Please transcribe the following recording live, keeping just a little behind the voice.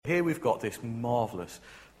Here we've got this marvellous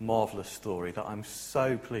story that I'm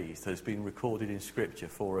so pleased has been recorded in Scripture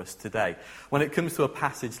for us today. When it comes to a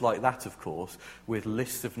passage like that, of course, with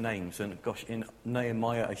lists of names, and gosh, in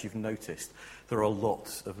Nehemiah, as you've noticed, there are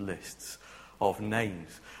lots of lists of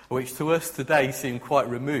names, which to us today seem quite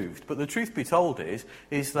removed. But the truth be told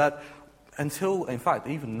is that until, in fact,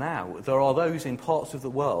 even now, there are those in parts of the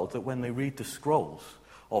world that when they read the scrolls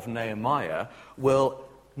of Nehemiah will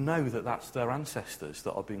know that that's their ancestors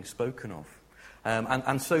that are being spoken of.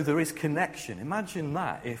 And so there is connection. Imagine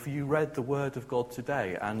that if you read the Word of God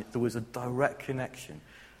today and there was a direct connection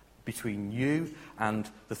between you and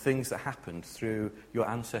the things that happened through your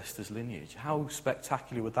ancestors' lineage. How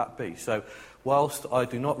spectacular would that be? So whilst I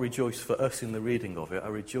do not rejoice for us in the reading of it, I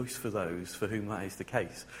rejoice for those for whom that is the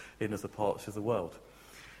case in other parts of the world.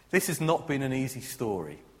 This has not been an easy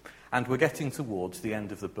story. And we're getting towards the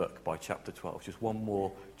end of the book by chapter 12. Just one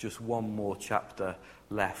more chapter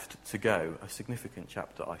left to go. A significant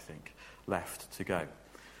chapter, I think, left to go.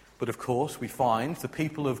 But of course, we find the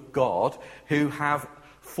people of God who have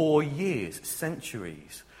for years,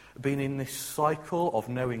 centuries, been in this cycle of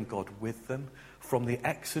knowing God with them, from the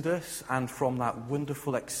Exodus and from that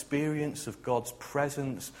wonderful experience of God's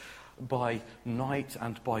presence by night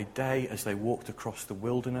and by day as they walked across the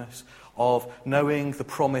wilderness, of knowing the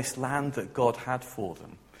promised land that God had for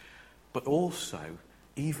them. But also,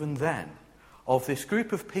 even then, of this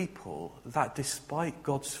group of people that despite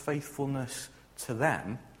God's faithfulness to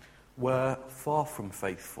them, were far from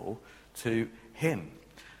faithful to him.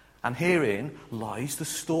 And herein lies the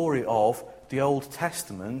story of the Old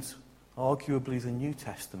Testament, arguably the New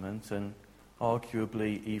Testament, and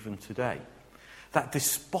arguably even today. That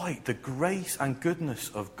despite the grace and goodness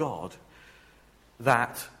of God,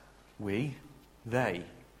 that they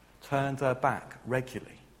turned their back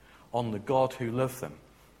regularly on the God who loved them.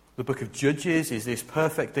 The book of Judges is this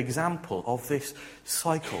perfect example of this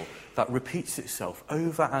cycle that repeats itself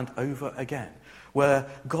over and over again, where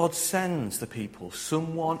God sends the people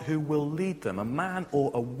someone who will lead them, a man or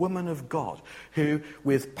a woman of God, who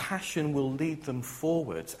with passion will lead them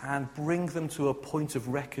forwards and bring them to a point of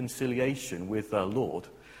reconciliation with their Lord,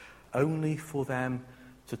 only for them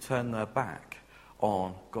to turn their back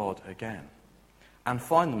on God again and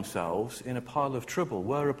find themselves in a pile of trouble,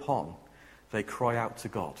 whereupon they cry out to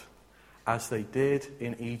God, as they did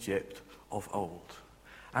in Egypt of old.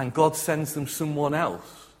 And God sends them someone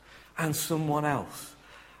else, and someone else.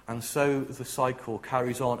 And so the cycle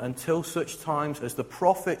carries on until such times as the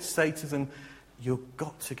prophets say to them, you've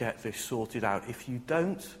got to get this sorted out. If you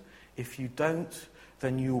don't,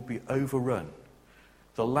 then you will be overrun.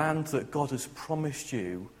 The land that God has promised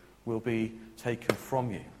you will be taken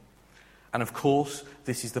from you. And of course,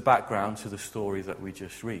 this is the background to the story that we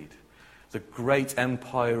just read. The great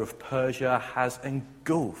empire of Persia has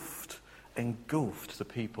engulfed the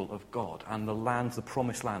people of God and the land, the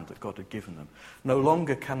promised land that God had given them. No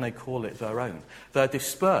longer can they call it their own. They're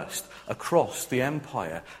dispersed across the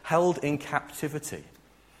empire, held in captivity.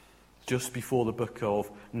 Just before the book of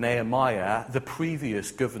Nehemiah, the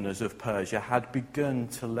previous governors of Persia had begun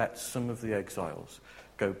to let some of the exiles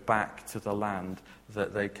go back to the land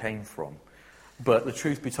that they came from. But the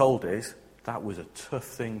truth be told is, that was a tough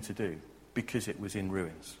thing to do because it was in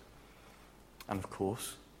ruins. And of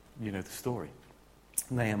course, you know the story.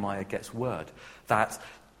 Nehemiah gets word that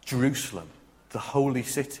Jerusalem, the holy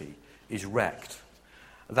city, is wrecked.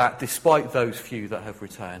 That despite those few that have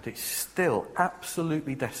returned, it's still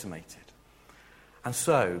absolutely decimated. And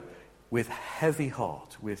so, with heavy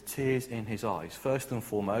heart, with tears in his eyes, first and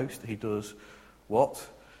foremost, he does what?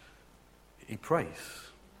 He prays.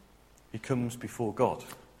 He comes before God.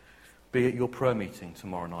 Be at your prayer meeting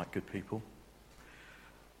tomorrow night, good people.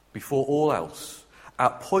 Before all else,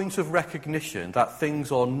 at point of recognition that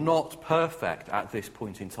things are not perfect at this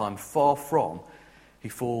point in time, far from, he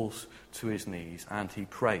falls to his knees and he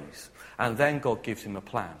prays. And then God gives him a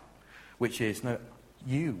plan, which is, no,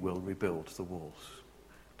 you will rebuild the walls.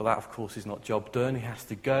 But that, of course, is not job done. He has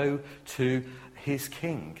to go to his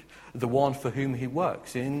king, the one for whom he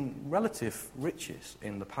works, in relative riches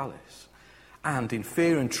in the palace. And in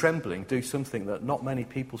fear and trembling, do something that not many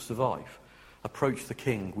people survive. Approach the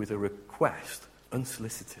king with a request,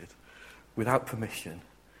 unsolicited, without permission,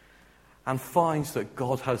 and finds that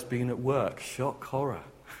God has been at work. Shock horror.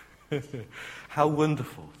 How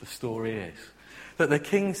wonderful the story is. That the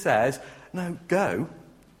king says, no, go.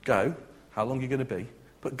 How long are you going to be?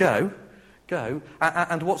 But go.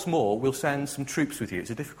 And what's more, we'll send some troops with you.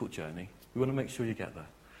 It's a difficult journey. We want to make sure you get there.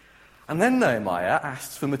 And then Nehemiah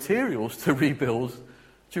asks for materials to rebuild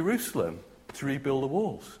Jerusalem, to rebuild the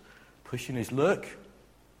walls. Pushing his luck?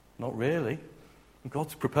 Not really.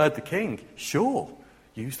 God's prepared the king. Sure,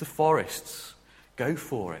 use the forests. Go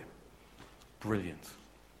for it. Brilliant.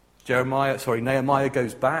 Nehemiah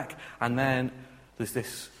goes back, and then there's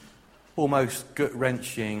this almost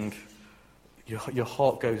gut-wrenching, your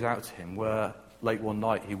heart goes out to him, where late one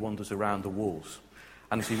night he wanders around the walls.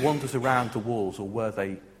 And as he wanders around the walls, or where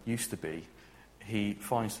they used to be, he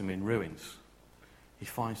finds them in ruins. He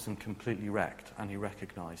finds them completely wrecked, and he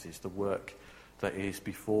recognises the work that is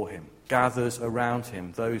before him. Gathers around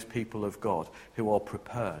him those people of God who are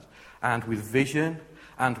prepared, and with vision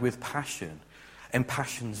and with passion,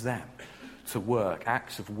 impassions them to work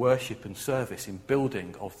acts of worship and service in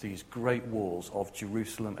building of these great walls of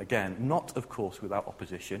Jerusalem again. Not, of course, without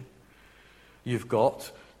opposition. You've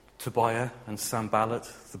got Tobiah and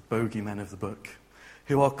Sanballat, the bogeymen of the book,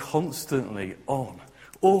 who are constantly on,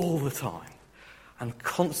 all the time, and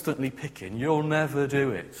constantly picking, you'll never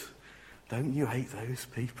do it. Don't you hate those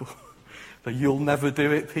people? The you'll never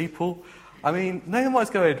do it people? I mean, Nehemiah's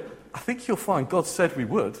going, I think you'll find God said we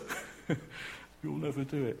would. You'll never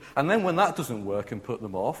do it. And then when that doesn't work and put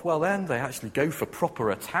them off, well, then they actually go for proper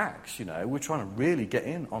attacks, We're trying to really get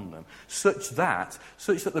in on them. Such that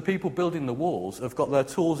the people building the walls have got their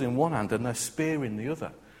tools in one hand and their spear in the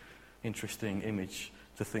other. Interesting image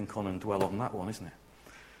to think on and dwell on that one, isn't it?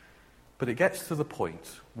 But it gets to the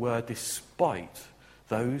point where despite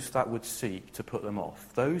those that would seek to put them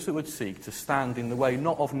off, those that would seek to stand in the way,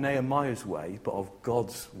 not of Nehemiah's way, but of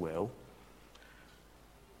God's will,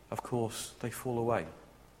 of course, they fall away.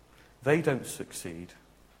 They don't succeed.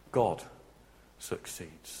 God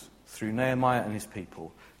succeeds through Nehemiah and his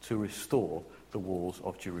people to restore the walls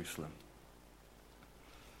of Jerusalem.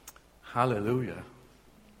 Hallelujah.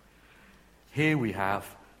 Here we have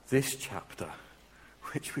this chapter,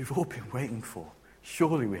 which we've all been waiting for.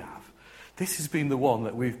 Surely we have. This has been the one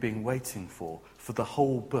that we've been waiting for the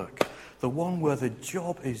whole book. The one where the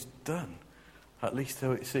job is done, at least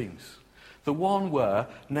so it seems. The one where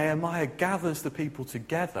Nehemiah gathers the people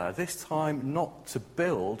together, this time not to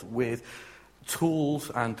build with tools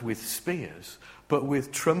and with spears, but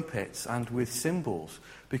with trumpets and with cymbals,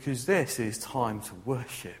 because this is time to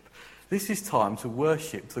worship. This is time to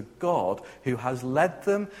worship the God who has led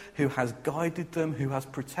them, who has guided them, who has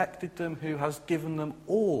protected them, who has given them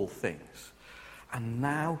all things. And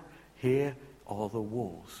now, here are the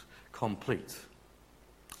walls, complete.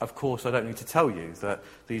 Of course, I don't need to tell you that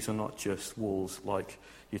these are not just walls like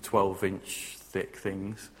your 12-inch thick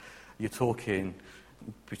things. You're talking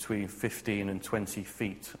between 15 and 20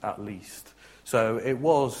 feet at least. So it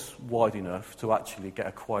was wide enough to actually get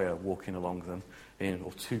a choir walking along them,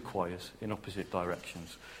 or two choirs in opposite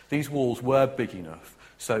directions. These walls were big enough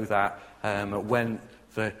so that when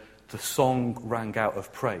the song rang out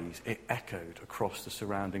of praise, it echoed across the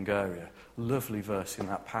surrounding area. Lovely verse in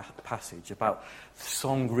that passage about the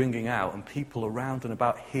song ringing out and people around and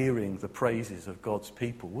about hearing the praises of God's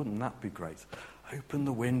people. Wouldn't that be great? Open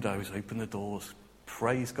the windows, open the doors,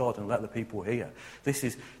 praise God and let the people hear. This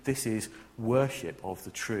is worship of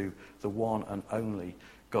the one and only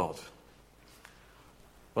God.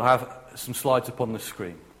 We'll have some slides up on the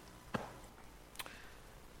screen.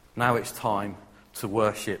 Now it's time to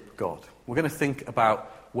worship God. We're going to think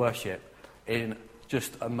about worship in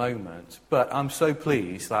just a moment, but I'm so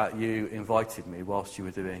pleased that you invited me whilst you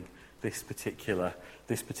were doing this particular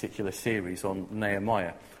series on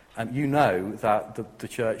Nehemiah. And you know that the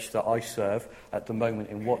church that I serve at the moment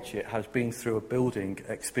in Watch It has been through a building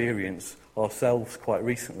experience ourselves quite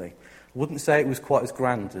recently. I wouldn't say it was quite as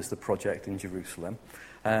grand as the project in Jerusalem,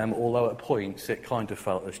 although at points it kind of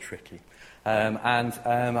felt as tricky.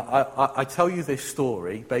 I tell you this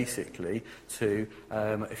story basically to,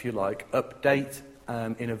 if you like, update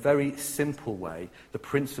in a very simple way the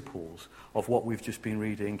principles of what we've just been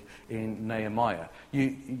reading in Nehemiah.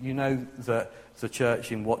 You know that the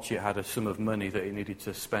church in Watch It had a sum of money that it needed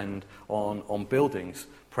to spend on buildings,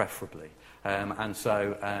 preferably.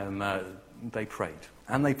 So they prayed,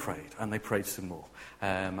 and they prayed, and they prayed some more.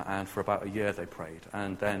 And for about a year they prayed,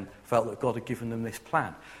 and then felt that God had given them this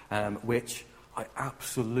plan, which I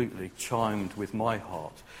absolutely chimed with my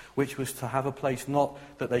heart, which was to have a place not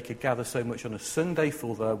that they could gather so much on a Sunday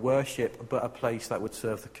for their worship, but a place that would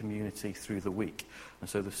serve the community through the week. And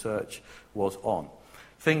so the search was on.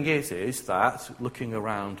 Thing is that looking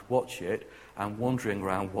around Watch It and wandering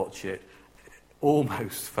around Watch It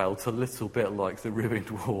almost felt a little bit like the ruined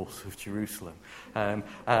walls of Jerusalem. And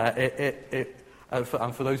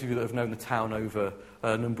for those of you that have known the town over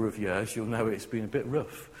a number of years, you'll know it's been a bit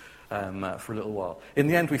rough. for a little while. In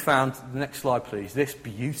the end, we found, the next slide please, this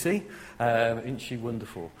beauty. Isn't she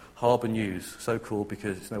wonderful? Harbour News, so called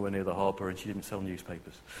because it's nowhere near the harbour and she didn't sell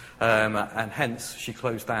newspapers. And hence, she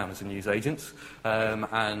closed down as a newsagent.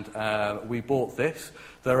 And we bought this.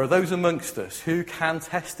 There are those amongst us who can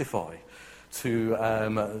testify to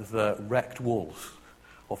the wrecked walls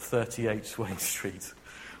of 38 Swain Street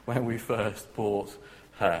when we first bought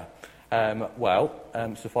her.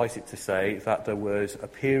 Suffice it to say that there was a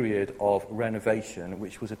period of renovation,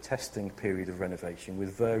 which was a testing period of renovation,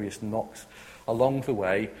 with various knocks along the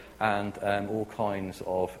way and all kinds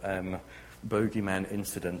of bogeyman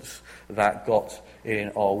incidents that got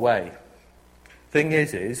in our way. Thing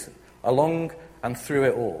is, along and through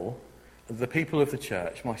it all, the people of the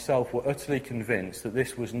church, myself, were utterly convinced that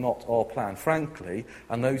this was not our plan. Frankly,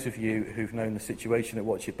 and those of you who've known the situation at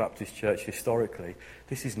Watchet Baptist Church historically,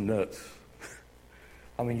 this is nuts.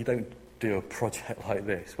 I mean, you don't do a project like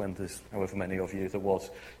this when there's however many of you there was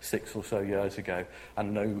 6 or so years ago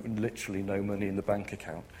and literally no money in the bank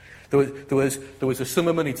account. There was a sum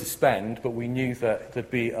of money to spend, but we knew that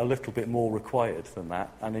there'd be a little bit more required than that.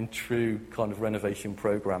 And in true kind of renovation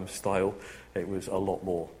programme style, it was a lot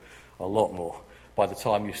more. By the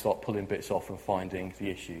time you start pulling bits off and finding the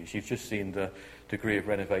issues, you've just seen the degree of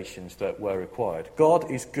renovations that were required. God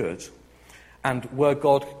is good, and where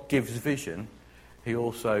God gives vision, he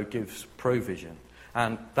also gives provision.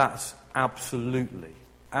 And that's absolutely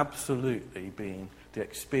been the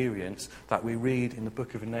experience that we read in the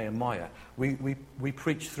book of Nehemiah. We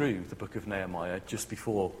preached through the book of Nehemiah just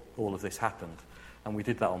before all of this happened, and we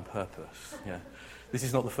did that on purpose. Yeah. This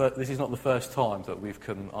is not the first time that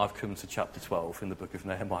I've come to chapter 12 in the book of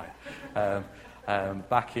Nehemiah.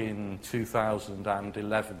 Back in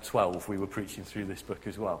 2011-12, we were preaching through this book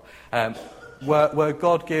as well. Where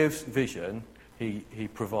God gives vision, he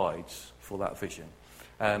provides for that vision.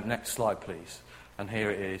 Next slide, please. And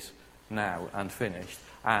here it is now and finished.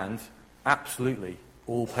 And absolutely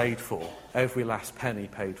all paid for. Every last penny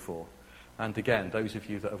paid for. And again, those of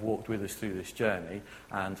you that have walked with us through this journey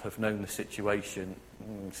and have known the situation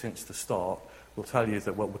since the start will tell you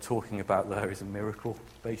that what we're talking about there is a miracle,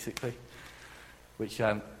 basically. Which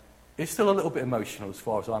is still a little bit emotional as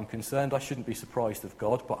far as I'm concerned. I shouldn't be surprised of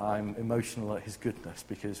God, but I'm emotional at his goodness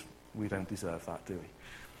because we don't deserve that, do we?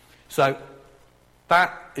 So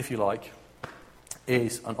that, if you like,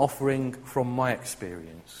 is an offering from my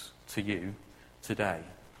experience to you today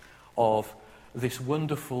of this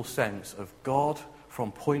wonderful sense of God from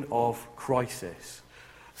point of crisis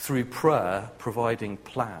through prayer providing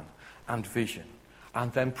plan and vision,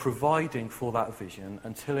 and then providing for that vision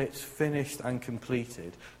until it's finished and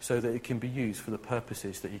completed so that it can be used for the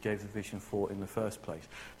purposes that he gave the vision for in the first place.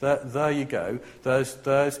 There you go.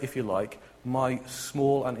 There's, if you like, my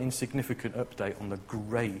small and insignificant update on the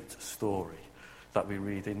great story that we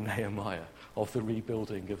read in Nehemiah of the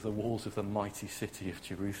rebuilding of the walls of the mighty city of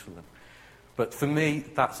Jerusalem. But for me,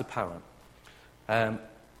 that's apparent. I'll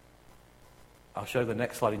show the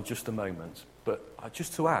next slide in just a moment. But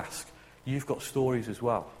just to ask, you've got stories as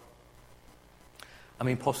well. I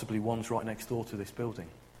mean, possibly one's right next door to this building.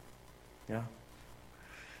 Yeah?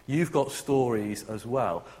 You've got stories as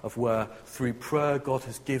well of where, through prayer, God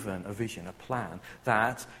has given a vision, a plan,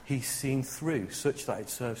 that he's seen through such that it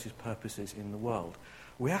serves his purposes in the world.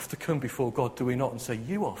 We have to come before God, do we not, and say,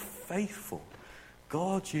 you are faithful.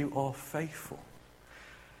 God, you are faithful.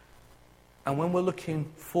 And when we're looking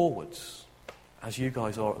forwards, as you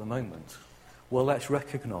guys are at the moment, well, let's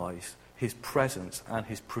recognise his presence and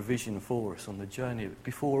his provision for us on the journey,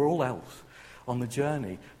 before all else, on the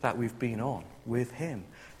journey that we've been on with him.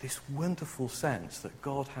 This wonderful sense that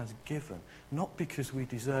God has given, not because we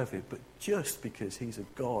deserve it, but just because he's a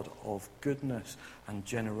God of goodness and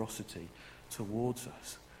generosity towards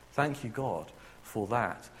us. Thank you, God, for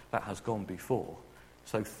that has gone before.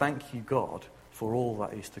 So thank you, God, for all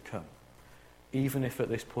that is to come. Even if at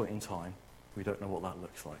this point in time, we don't know what that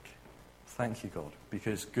looks like. Thank you, God,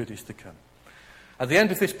 because good is to come. At the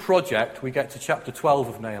end of this project, we get to chapter 12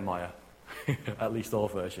 of Nehemiah, at least our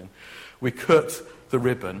version. We cut the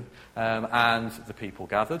ribbon, and the people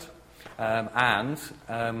gathered, and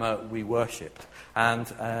we worshipped. And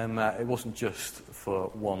it wasn't just for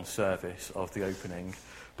one service of the opening,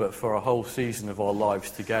 but for a whole season of our lives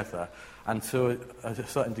together. And to a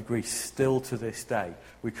certain degree, still to this day,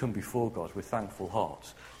 we come before God with thankful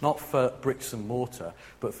hearts. Not for bricks and mortar,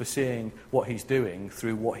 but for seeing what he's doing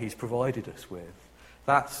through what he's provided us with.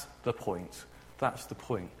 That's the point. That's the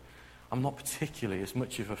point. I'm not particularly as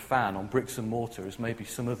much of a fan on bricks and mortar as maybe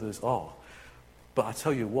some others are. But I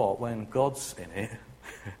tell you what, when God's in it,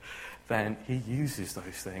 then he uses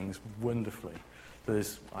those things wonderfully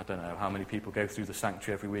There's, I don't know how many people go through the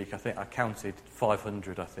sanctuary every week. I think I counted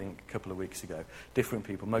 500, a couple of weeks ago. Different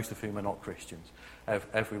people, most of whom are not Christians,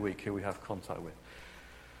 every week who we have contact with.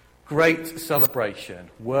 Great celebration,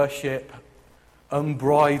 worship,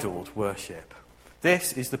 unbridled worship.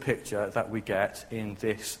 This is the picture that we get in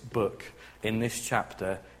this book, in this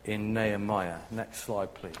chapter, in Nehemiah. Next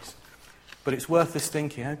slide, please. But it's worth us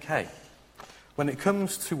thinking, okay, when it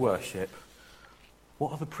comes to worship,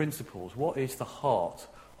 what are the principles? What is the heart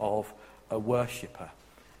of a worshipper?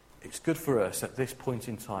 It's good for us at this point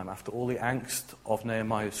in time, after all the angst of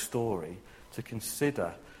Nehemiah's story, to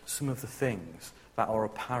consider some of the things that are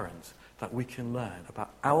apparent that we can learn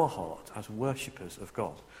about our heart as worshippers of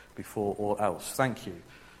God before all else. Thank you.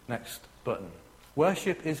 Next button.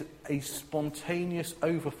 Worship is a spontaneous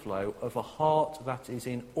overflow of a heart that is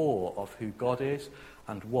in awe of who God is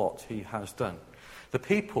and what he has done. The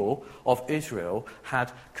people of Israel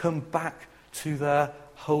had come back to their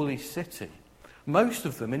holy city, most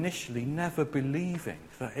of them initially never believing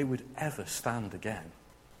that it would ever stand again.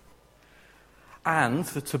 And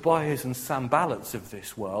the Tobiahs and Sanballats of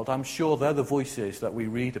this world, I'm sure they're the voices that we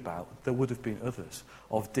read about. There would have been others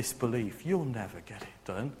of disbelief. You'll never get it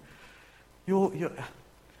done.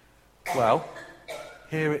 Well,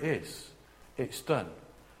 here it is. It's done.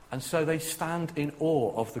 And so they stand in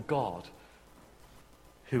awe of the God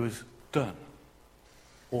who has done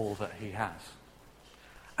all that he has.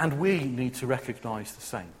 And we need to recognise the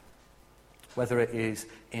same. Whether it is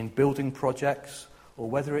in building projects or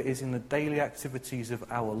whether it is in the daily activities of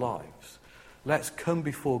our lives, let's come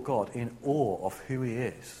before God in awe of who he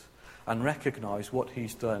is and recognise what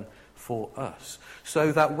he's done for us.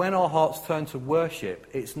 So that when our hearts turn to worship,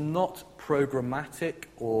 it's not programmatic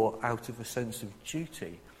or out of a sense of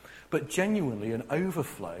duty, but genuinely an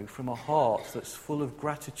overflow from a heart that's full of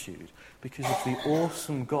gratitude because of the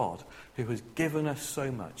awesome God who has given us so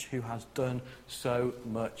much, who has done so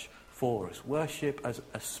much for us. Worship as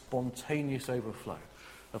a spontaneous overflow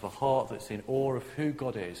of a heart that's in awe of who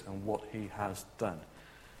God is and what he has done.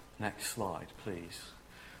 Next slide, please.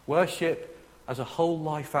 Worship as a whole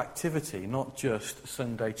life activity, not just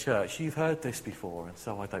Sunday church. You've heard this before, and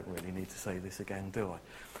so I don't really need to say this again, do I?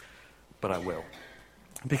 But I will.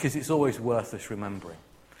 Because it's always worth us remembering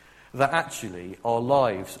that actually our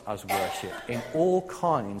lives as worship in all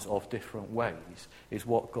kinds of different ways is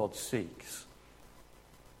what God seeks.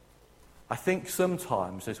 I think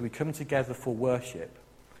sometimes as we come together for worship,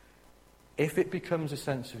 if it becomes a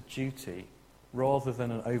sense of duty rather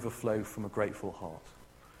than an overflow from a grateful heart,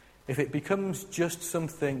 if it becomes just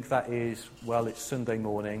something that is, well, it's Sunday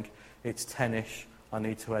morning, it's 10ish, I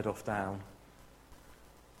need to head off down.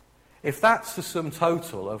 If that's the sum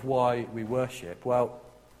total of why we worship, well,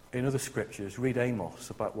 in other scriptures, read Amos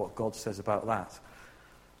about what God says about that.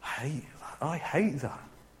 I hate that.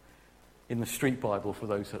 In the Street Bible, for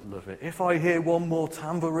those that love it. If I hear one more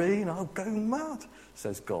tambourine, I'll go mad,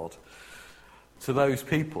 says God. To those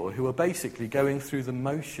people who are basically going through the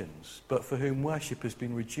motions, but for whom worship has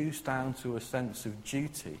been reduced down to a sense of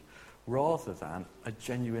duty rather than a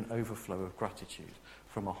genuine overflow of gratitude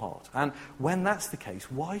from a heart. And when that's the case,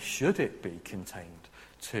 why should it be contained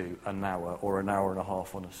to an hour or an hour and a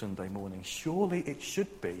half on a Sunday morning? Surely it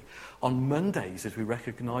should be on Mondays as we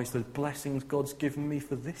recognise the blessings God's given me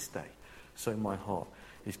for this day. So my heart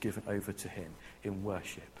is given over to him in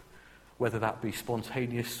worship. Whether that be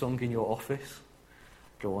spontaneous song in your office,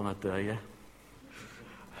 go on, I dare you,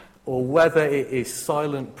 or whether it is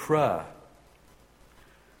silent prayer,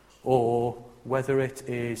 or whether it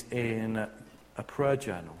is in a prayer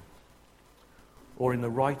journal, or in the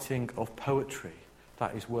writing of poetry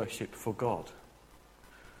that is worship for God,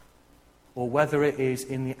 or whether it is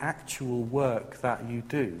in the actual work that you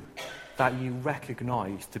do, that you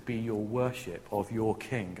recognise to be your worship of your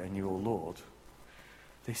King and your Lord.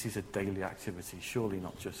 This is a daily activity, surely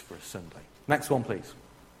not just for a Sunday. Next one, please.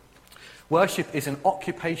 Worship is an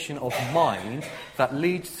occupation of mind that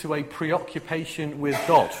leads to a preoccupation with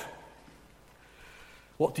God.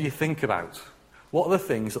 What do you think about? What are the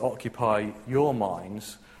things that occupy your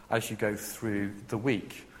minds as you go through the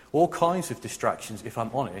week? All kinds of distractions, if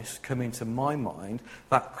I'm honest, come into my mind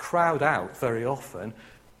that crowd out very often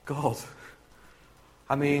God.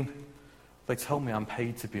 I mean, they tell me I'm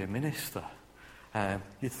paid to be a minister.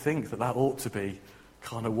 You'd think that ought to be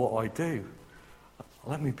kind of what I do.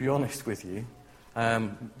 Let me be honest with you.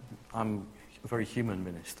 I'm a very human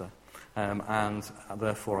minister, and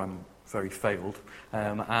therefore I'm very failed.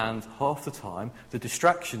 And half the time, the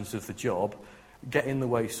distractions of the job get in the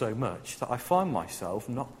way so much that I find myself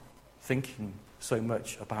not thinking so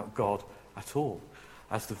much about God at all.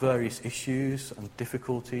 as the various issues and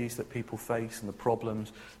difficulties that people face and the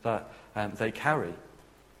problems that they carry.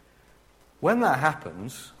 When that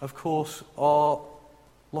happens, of course, our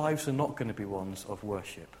lives are not going to be ones of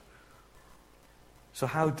worship. So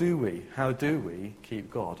how do we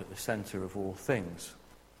keep God at the centre of all things?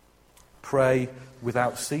 Pray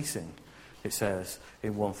without ceasing, it says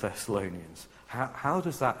in 1 Thessalonians. How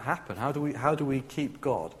does that happen? How do we keep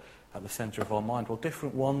God at the centre of our mind? Well,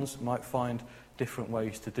 different ones might find different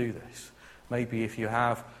ways to do this. Maybe if you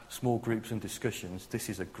have small groups and discussions, this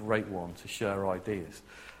is a great one to share ideas.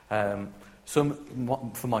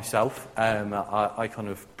 For myself, I kind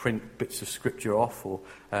of print bits of scripture off, or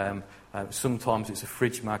sometimes it's a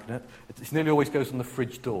fridge magnet. It nearly always goes on the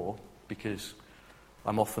fridge door because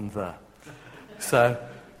I'm often there.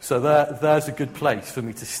 So there's a good place for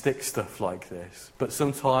me to stick stuff like this. But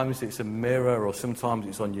sometimes it's a mirror, or sometimes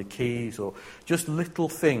it's on your keys, or just little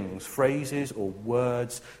things, phrases or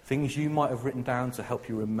words, things you might have written down to help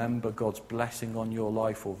you remember God's blessing on your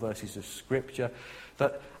life, or verses of scripture,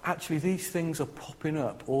 that actually these things are popping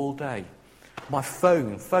up all day. My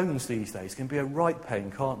phones these days can be a right pain,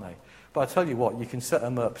 can't they? But I tell you what, you can set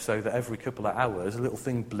them up so that every couple of hours a little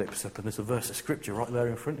thing blips up and there's a verse of scripture right there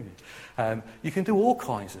in front of you. You can do all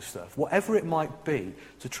kinds of stuff, whatever it might be,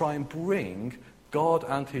 to try and bring God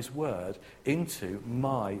and his word into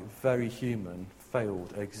my very human,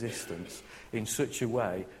 failed existence in such a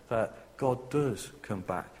way that God does come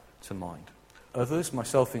back to mind. Others,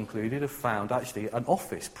 myself included, have found actually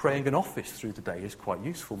praying an office through the day is quite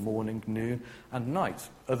useful, morning, noon and night.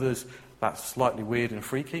 Others, that's slightly weird and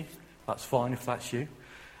freaky. That's fine if that's you.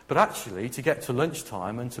 But actually, to get to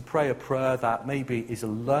lunchtime and to pray a prayer that maybe is a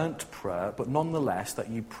learnt prayer, but nonetheless that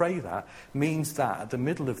you pray that, means that at the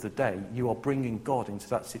middle of the day you are bringing God into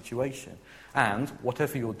that situation. And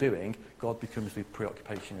whatever you're doing, God becomes the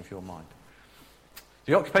preoccupation of your mind.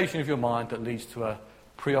 The occupation of your mind that leads to a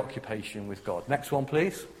preoccupation with God. Next one,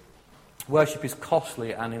 please. Worship is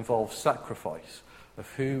costly and involves sacrifice of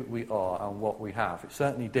who we are and what we have. It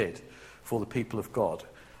certainly did for the people of God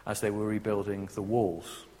as they were rebuilding the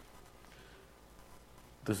walls.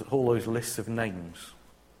 There's all those lists of names.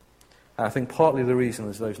 And I think partly the reason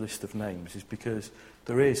there's those lists of names is because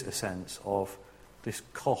there is a sense of this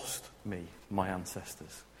cost me, my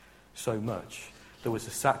ancestors, so much. There was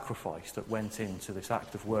a sacrifice that went into this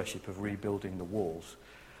act of worship of rebuilding the walls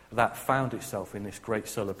that found itself in this great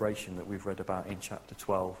celebration that we've read about in chapter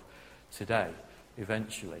 12 today,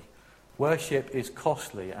 eventually. Worship is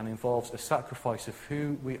costly and involves a sacrifice of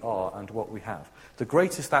who we are and what we have. The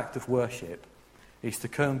greatest act of worship is to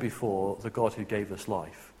come before the God who gave us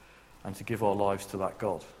life and to give our lives to that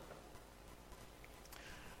God.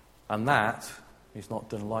 And that is not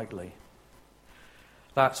done lightly.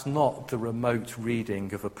 That's not the remote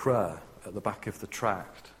reading of a prayer at the back of the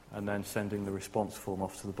tract and then sending the response form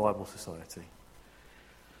off to the Bible Society.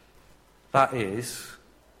 That is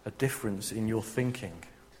a difference in your thinking,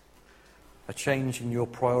 a change in your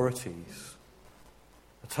priorities,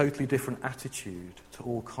 a totally different attitude to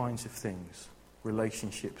all kinds of things,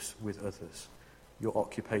 relationships with others, your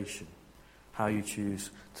occupation, how you choose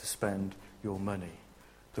to spend your money,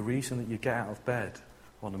 the reason that you get out of bed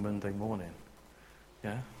on a Monday morning.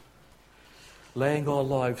 Yeah? Laying our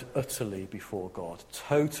lives utterly before God,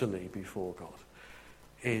 totally before God,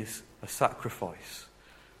 is a sacrifice.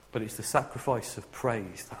 But it's the sacrifice of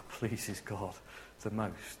praise that pleases God the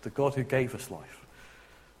most. The God who gave us life,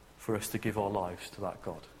 for us to give our lives to that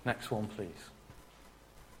God. Next one, please.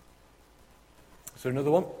 Is there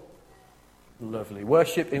another one? Lovely.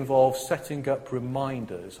 Worship involves setting up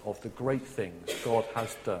reminders of the great things God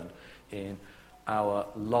has done in our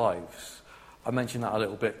lives. I mentioned that a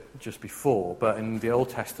little bit just before, but in the Old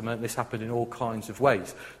Testament, this happened in all kinds of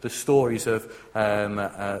ways. The stories of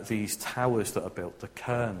these towers that are built, the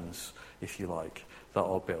cairns, if you like, that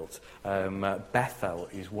are built. Bethel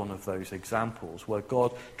is one of those examples where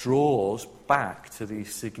God draws back to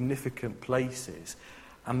these significant places.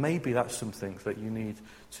 And maybe that's something that you need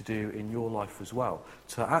to do in your life as well,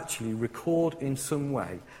 to actually record in some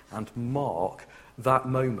way and mark that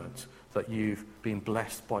moment that you've been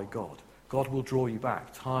blessed by God. God will draw you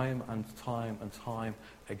back time and time and time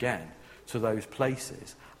again to those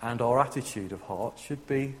places. And our attitude of heart should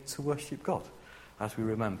be to worship God as we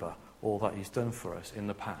remember all that he's done for us in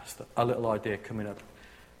the past. A little idea coming up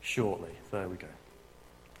shortly. There we go.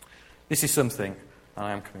 This is something, and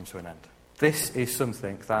I am coming to an end. This is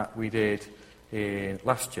something that we did in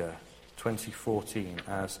last year, 2014,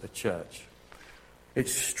 as a church. It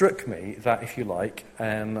struck me that, if you like,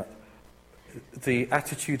 the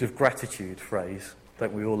attitude of gratitude phrase,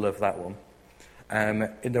 don't we all love that one?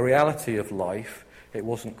 In the reality of life, it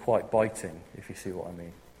wasn't quite biting, if you see what I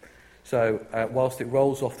mean. So whilst it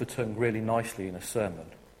rolls off the tongue really nicely in a sermon,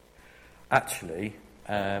 actually,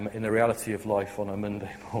 in the reality of life on a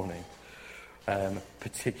Monday morning,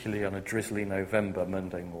 particularly on a drizzly November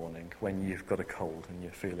Monday morning when you've got a cold and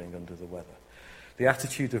you're feeling under the weather, the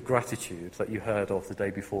attitude of gratitude that you heard of the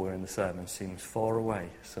day before in the sermon seems far away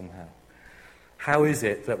somehow. How is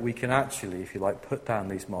it that we can actually, if you like, put down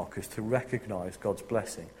these markers to recognise God's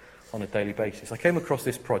blessing on a daily basis? I came across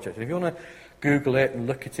this project, and if you want to Google it and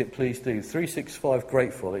look at it, please do. 365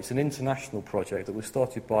 Grateful. It's an international project that was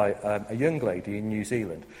started by a young lady in New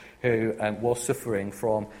Zealand who was suffering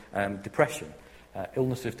from depression,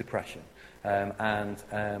 illness of depression. And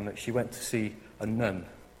she went to see a nun.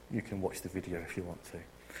 You can watch the video if you want to.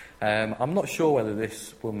 I'm not sure whether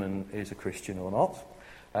this woman is a Christian or not.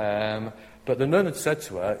 But the nun had said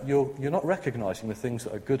to her, you're not recognising the things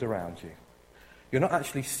that are good around you. You're not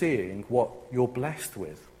actually seeing what you're blessed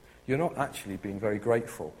with. You're not actually being very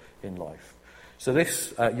grateful in life. So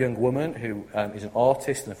this young woman, who is an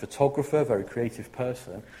artist and a photographer, a very creative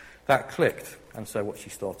person, that clicked. And so what she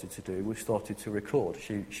started to do was started to record.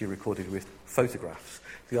 She recorded with photographs.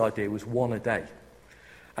 The idea was one a day.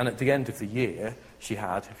 And at the end of the year, she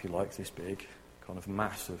had, if you like, this big kind of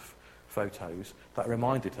mass of photos that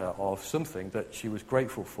reminded her of something that she was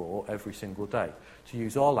grateful for every single day. To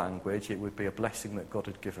use our language, it would be a blessing that God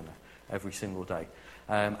had given her every single day.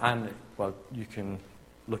 Well, you can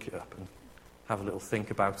look it up and have a little think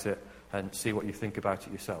about it and see what you think about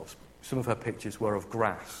it yourselves. Some of her pictures were of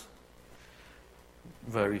grass,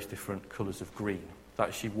 various different colours of green,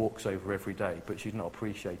 that she walks over every day, but she'd not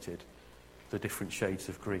appreciated the different shades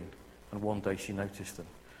of green. And one day she noticed them.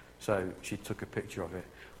 So she took a picture of it.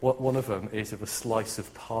 One of them is of a slice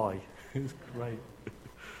of pie. It's great.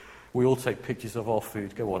 We all take pictures of our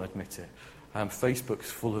food. Go on, admit it.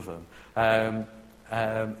 Facebook's full of them.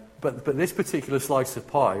 But this particular slice of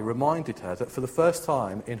pie reminded her that for the first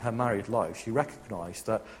time in her married life, she recognised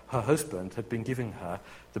that her husband had been giving her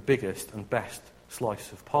the biggest and best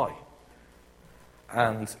slice of pie.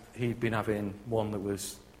 And he'd been having one that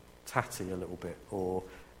was tatty a little bit, or,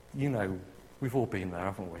 we've all been there,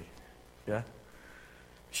 haven't we? Yeah?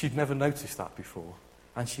 She'd never noticed that before,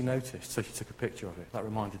 and she noticed, so she took a picture of it. That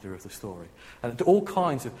reminded her of the story. And all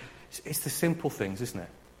kinds of, it's the simple things, isn't it?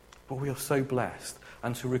 But we are so blessed,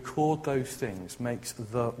 and to record those things makes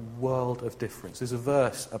the world of difference. There's a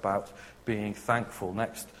verse about being thankful.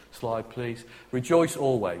 Next slide, please. Rejoice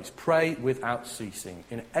always, pray without ceasing.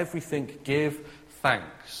 In everything give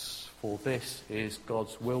thanks, for this is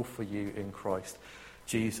God's will for you in Christ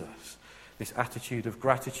Jesus. This attitude of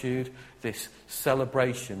gratitude, this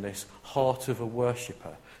celebration, this heart of a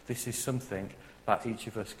worshipper, this is something that each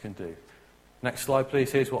of us can do. Next slide,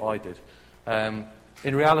 please. Here's what I did.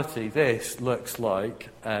 In reality, this looks like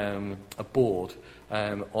a board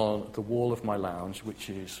on the wall of my lounge, which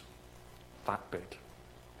is that big.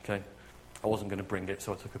 Okay, I wasn't going to bring it,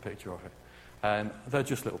 so I took a picture of it. They're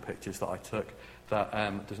just little pictures that I took.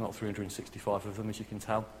 There's not 365 of them, as you can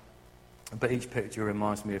tell. But each picture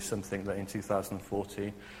reminds me of something that in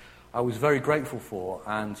 2014 I was very grateful for,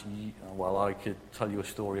 and, I could tell you a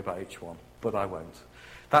story about each one, but I won't.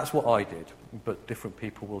 That's what I did, but different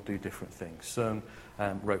people will do different things. Some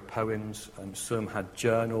wrote poems, and some had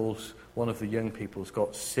journals. One of the young people's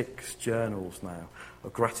got 6 journals now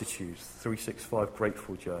of gratitude, 365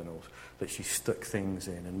 grateful journals, that she stuck things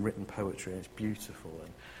in and written poetry, and it's beautiful.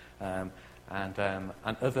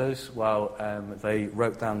 And others, they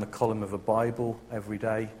wrote down the column of a Bible every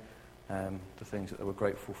day, the things that they were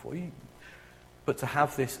grateful for. But to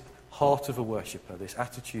have this heart of a worshipper, this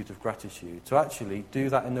attitude of gratitude, to actually do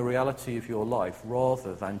that in the reality of your life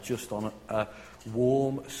rather than just on a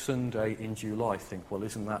warm Sunday in July think, well,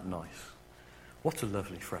 isn't that nice? What a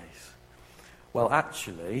lovely phrase. Well,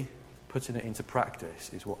 actually, putting it into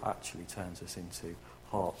practice is what actually turns us into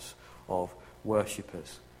hearts of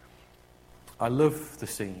worshippers. I love the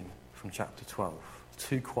scene from chapter 12.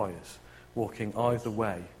 2 choirs walking either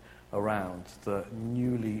way around the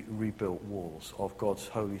newly rebuilt walls of God's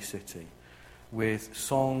holy city, with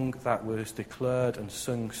song that was declared and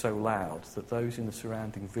sung so loud that those in the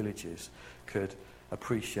surrounding villages could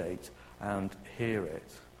appreciate and hear it.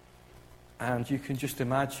 And you can just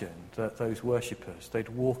imagine that those worshippers, they'd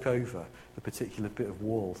walk over the particular bit of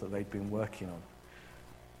wall that they'd been working on,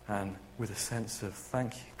 and with a sense of,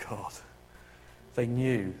 thank you, God. They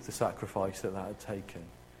knew the sacrifice that had taken.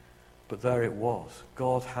 But there it was.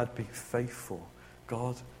 God had been faithful.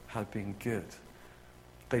 God had been good.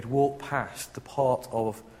 They'd walk past the part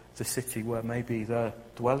of the city where maybe their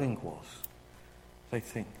dwelling was. They'd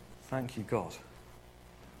think, thank you, God.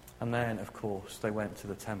 And then, of course, they went to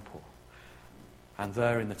the temple. And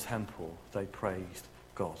there in the temple, they praised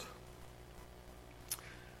God.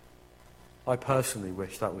 I personally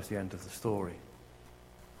wish that was the end of the story,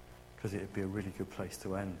 because it would be a really good place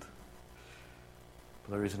to end.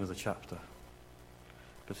 But there is another chapter.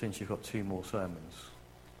 But since you've got 2 more sermons,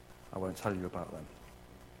 I won't tell you about them.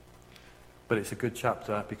 But it's a good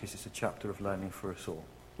chapter because it's a chapter of learning for us all.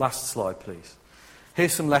 Last slide, please.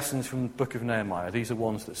 Here's some lessons from the book of Nehemiah. These are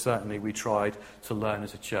ones that certainly we tried to learn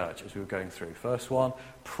as a church as we were going through. First one,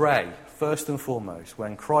 pray, first and foremost.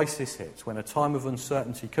 When crisis hits, when a time of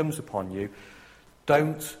uncertainty comes upon you,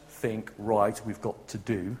 don't think, right, we've got to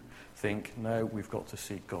do. Think, no, we've got to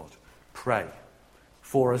seek God. Pray.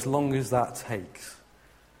 For as long as that takes.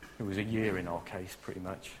 It was a year in our case, pretty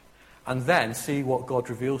much. And then see what God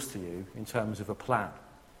reveals to you in terms of a plan.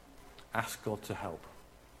 Ask God to help.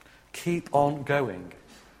 Keep on going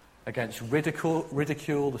against ridicule,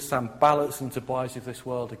 the Sanballats and Tobias of this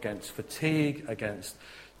world, against fatigue, against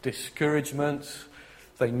discouragement.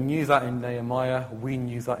 They knew that in Nehemiah. We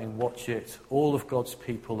knew that in Watch It. All of God's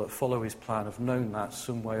people that follow his plan have known that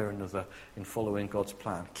some way or another in following God's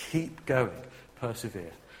plan. Keep going.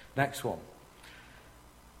 Persevere. Next one.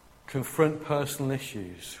 Confront personal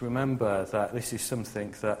issues. Remember that this is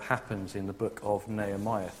something that happens in the book of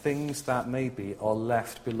Nehemiah. Things that maybe are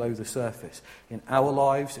left below the surface. In our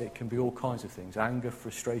lives, it can be all kinds of things. Anger,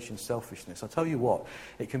 frustration, selfishness. I'll tell you what,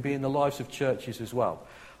 it can be in the lives of churches as well.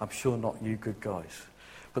 I'm sure not you good guys.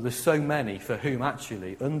 But there's so many for whom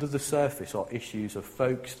actually under the surface are issues of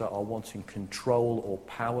folks that are wanting control or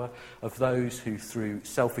power, of those who through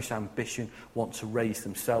selfish ambition want to raise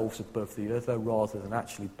themselves above the other rather than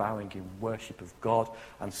actually bowing in worship of God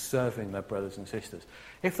and serving their brothers and sisters.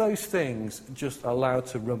 If those things just are allowed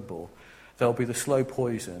to rumble, there'll be the slow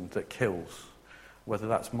poison that kills, whether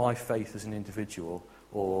that's my faith as an individual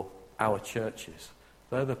or our churches.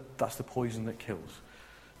 That's the poison that kills.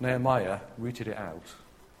 Nehemiah rooted it out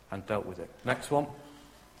and dealt with it. Next one.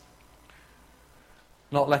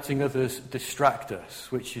 Not letting others distract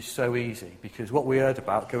us, which is so easy, because what we heard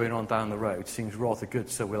about going on down the road seems rather good,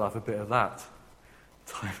 so we'll have a bit of that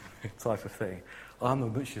type of thing. I'm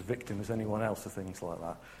as much a victim as anyone else of things like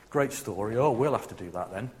that. Great story. Oh, we'll have to do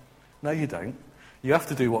that then. No, you don't. You have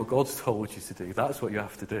to do what God's told you to do. That's what you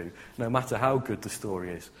have to do, no matter how good the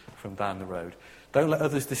story is from down the road. Don't let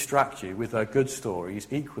others distract you with their good stories.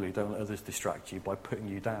 Equally, don't let others distract you by putting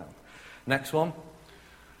you down. Next one.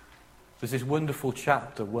 There's this wonderful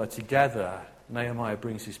chapter where together Nehemiah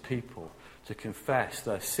brings his people to confess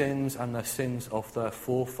their sins and their sins of their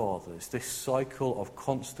forefathers. This cycle of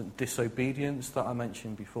constant disobedience that I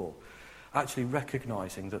mentioned before. Actually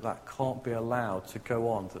recognising that that can't be allowed to go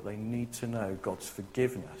on, that they need to know God's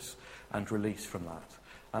forgiveness and release from that.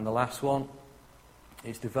 And the last one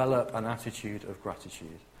is develop an attitude of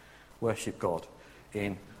gratitude. Worship God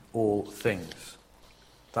in all things.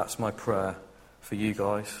 That's my prayer for you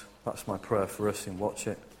guys. That's my prayer for us in Watch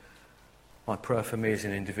It. My prayer for me as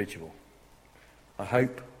an individual. I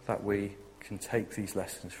hope that we can take these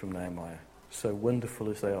lessons from Nehemiah, so wonderful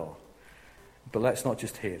as they are. But let's not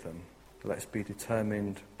just hear them. Let's be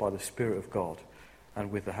determined by the Spirit of God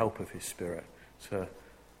and with the help of his Spirit to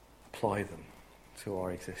apply them to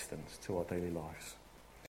our existence, to our daily lives.